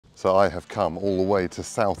So I have come all the way to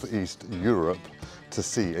Southeast Europe to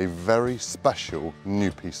see a very special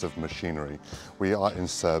new piece of machinery. We are in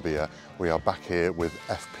Serbia. We are back here with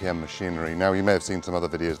FPM machinery. Now, you may have seen some other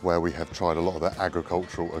videos where we have tried a lot of their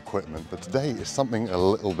agricultural equipment, but today is something a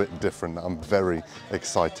little bit different that I'm very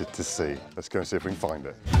excited to see. Let's go and see if we can find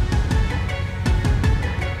it.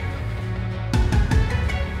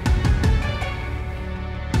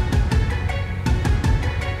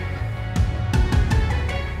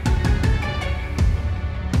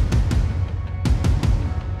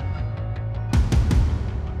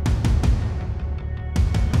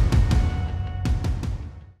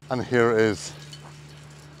 And here it is.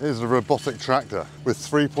 Here's a robotic tractor with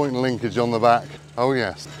 3-point linkage on the back. Oh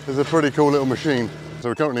yes, it's a pretty cool little machine. So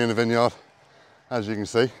we're currently in a vineyard, as you can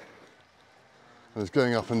see. And it's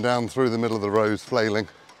going up and down through the middle of the rows, flailing.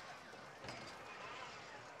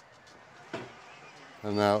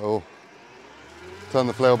 And now it'll turn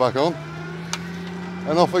the flail back on,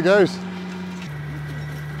 and off it goes.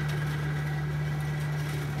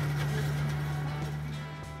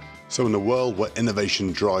 So in a world where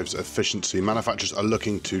innovation drives efficiency, manufacturers are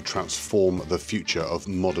looking to transform the future of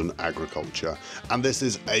modern agriculture. And this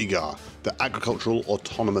is AGAR, the Agricultural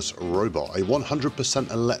Autonomous Robot, a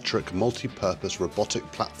 100% electric multi-purpose robotic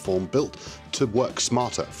platform built to work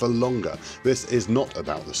smarter for longer. This is not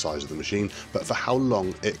about the size of the machine, but for how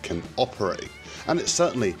long it can operate. And it's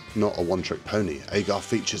certainly not a one-trick pony. AGAR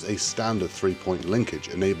features a standard 3-point linkage,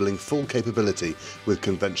 enabling full capability with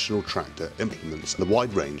conventional tractor implements and a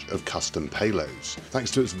wide range of custom payloads. Thanks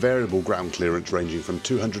to its variable ground clearance ranging from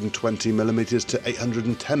 220mm to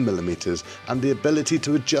 810mm and the ability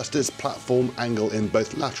to adjust its platform angle in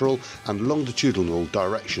both lateral and longitudinal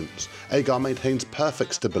directions, AGAR maintains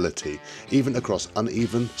perfect stability even across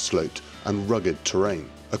uneven, sloped and rugged terrain.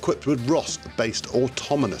 Equipped with ROS-based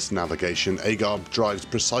autonomous navigation, AGAR drives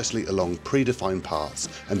precisely along predefined paths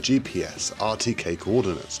and GPS RTK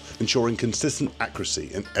coordinates, ensuring consistent accuracy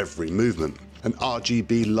in every movement. An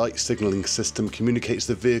RGB light signalling system communicates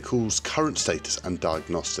the vehicle's current status and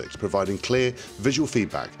diagnostics, providing clear visual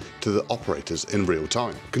feedback to the operators in real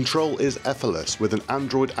time. Control is effortless with an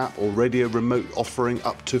Android app or radio remote offering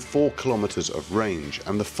up to 4 kilometers of range,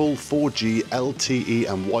 and the full 4G, LTE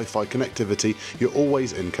and Wi-Fi connectivity. You're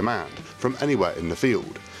always in command from anywhere in the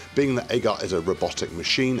field. Being that AGAR is a robotic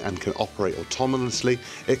machine and can operate autonomously,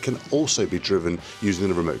 it can also be driven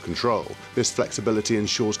using a remote control. This flexibility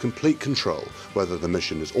ensures complete control, whether the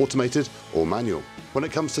mission is automated or manual. When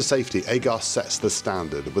it comes to safety, AGAR sets the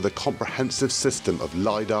standard with a comprehensive system of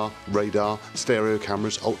LiDAR, radar, stereo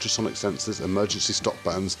cameras, ultrasonic sensors, emergency stop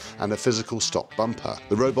buttons, and a physical stop bumper.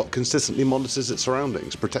 The robot consistently monitors its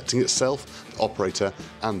surroundings, protecting itself, the operator,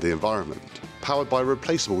 and the environment. Powered by a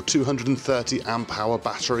replaceable 230 amp hour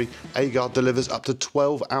battery, AGAR delivers up to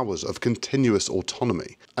 12 hours of continuous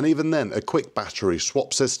autonomy. And even then, a quick battery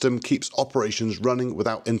swap system keeps operations running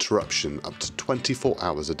without interruption up to 24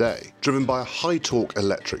 hours a day. Driven by a high-torque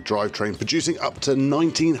electric drivetrain producing up to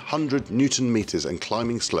 1900 Newton meters and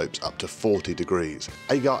climbing slopes up to 40 degrees.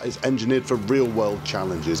 AGAR is engineered for real-world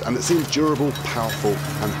challenges, and it seems durable, powerful,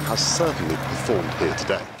 and has certainly performed here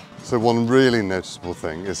today. So one really noticeable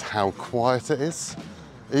thing is how quiet it is.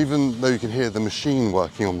 Even though you can hear the machine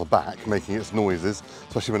working on the back, making its noises,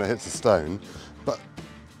 especially when it hits a stone, but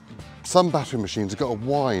some battery machines have got a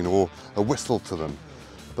whine or a whistle to them,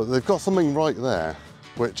 but they've got something right there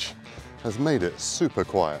which has made it super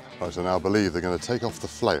quiet. Right, so now I believe they're going to take off the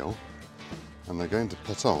flail and they're going to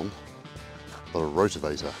put on the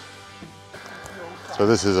Rotavator. So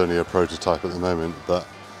this is only a prototype at the moment, but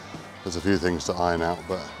there's a few things to iron out,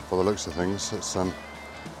 but by the looks of things, it's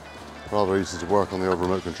rather easy to work on the old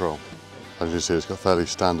remote control. As you can see, it's got fairly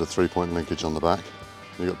standard 3-point linkage on the back.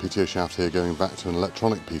 You've got PTO shaft here going back to an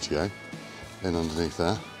electronic PTO in underneath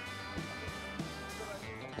there.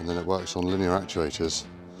 And then it works on linear actuators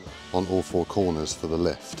on all 4 corners for the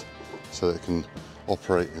lift, so that it can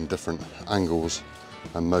operate in different angles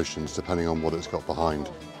and motions depending on what it's got behind.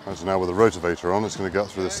 And so now with the Rotavator on, it's going to go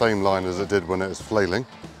through the same line as it did when it was flailing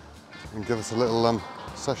and give us a little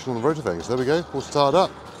session on the Rotavator. So there we go, all started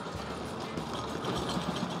up.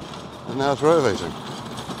 And now it's rotavating.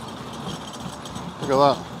 Look at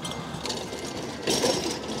that.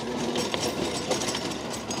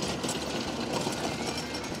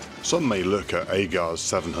 Some may look at AGAR's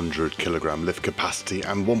 700 kilogram lift capacity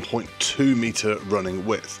and 1.2 meter running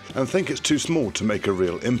width and think it's too small to make a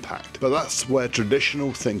real impact. But that's where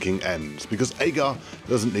traditional thinking ends, because AGAR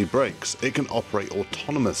doesn't need brakes. It can operate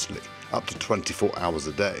autonomously up to 24 hours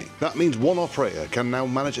a day. That means one operator can now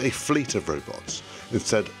manage a fleet of robots,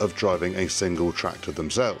 instead of driving a single tractor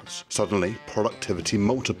themselves. Suddenly, productivity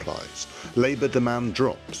multiplies, labour demand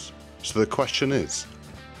drops. So the question is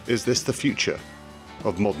this the future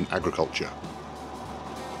of modern agriculture?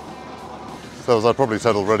 So as I probably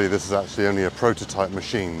said already, this is actually only a prototype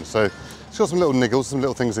machine. So it's got some little niggles, some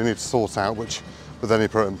little things they need to sort out, which with any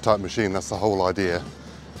prototype machine, that's the whole idea.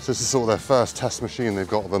 So this is sort of their first test machine they've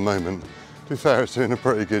got at the moment. To be fair, it's doing a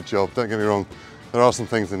pretty good job, don't get me wrong. There are some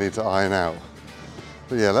things they need to iron out.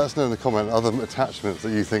 But yeah, let us know in the comment other attachments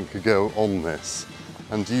that you think could go on this.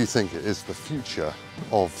 And do you think it is the future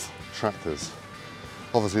of tractors?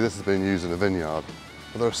 Obviously this has been used in a vineyard,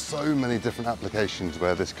 but there are so many different applications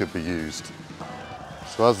where this could be used.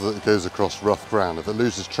 So as it goes across rough ground, if it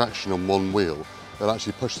loses traction on one wheel, it'll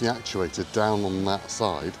actually push the actuator down on that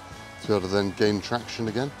side to be able to then gain traction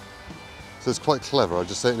again. So it's quite clever. I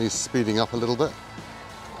just say it needs speeding up a little bit.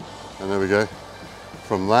 And there we go.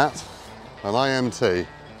 From that, an IMT,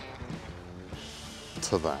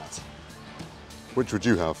 to that. Which would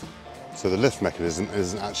you have? So the lift mechanism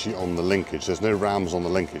isn't actually on the linkage. There's no rams on the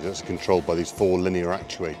linkage. It's controlled by these 4 linear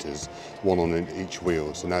actuators, one on each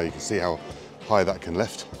wheel. So now you can see how high that can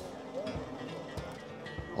lift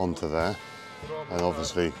onto there. And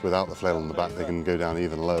obviously without the flail on the back, they can go down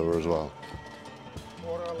even lower as well.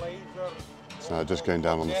 So now just going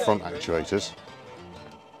down on the front actuators,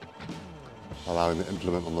 allowing the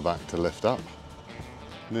implement on the back to lift up,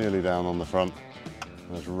 nearly down on the front,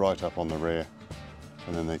 and it's right up on the rear.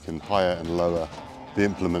 And then they can higher and lower the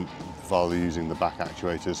implement while using the back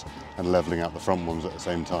actuators and levelling out the front ones at the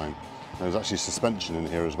same time. There's actually suspension in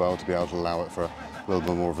here as well to be able to allow it for a little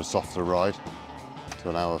bit more of a softer ride, to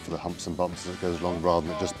allow it for the humps and bumps as it goes along rather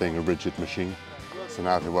than it just being a rigid machine. So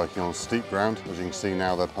now if you're working on steep ground, as you can see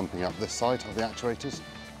now they're pumping up this side of the actuators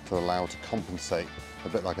to allow to compensate a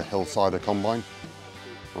bit like a hillsider combine.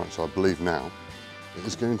 Right, so I believe now it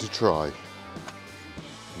is going to try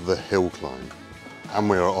the hill climb. And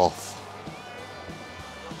we are off.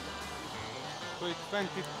 So it's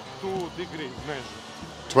 22 degrees measured.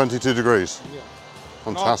 22 degrees? Yeah.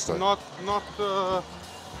 Fantastic. Not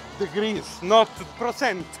degrees, not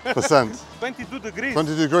percent. Percent. 22 degrees.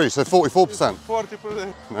 22 degrees, so 44%.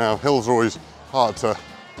 40%. Now, hills are always hard to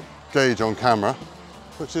gauge on camera,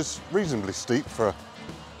 which is reasonably steep for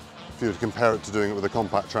if you were to compare it to doing it with a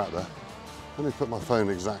compact tractor. Let me put my phone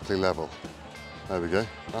exactly level. There we go,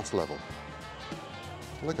 that's level.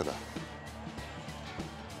 Look at her.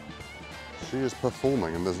 She is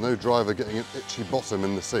performing and there's no driver getting an itchy bottom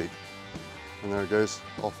in the seat. And there it goes,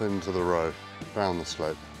 off into the row, down the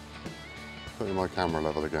slope. Putting my camera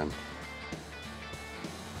level again.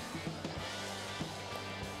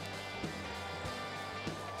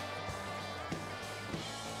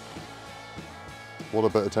 What a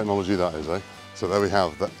bit of technology that is, eh? So there we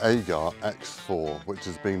have the AGAR X4, which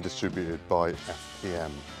is being distributed by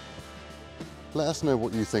FPM. Let us know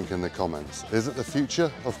what you think in the comments. Is it the future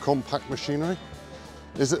of compact machinery?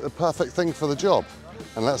 Is it the perfect thing for the job?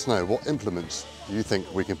 And let us know what implements you think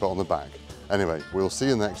we can put on the back. Anyway, we'll see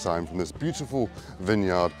you next time from this beautiful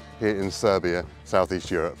vineyard here in Serbia, Southeast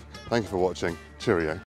Europe. Thank you for watching. Cheerio.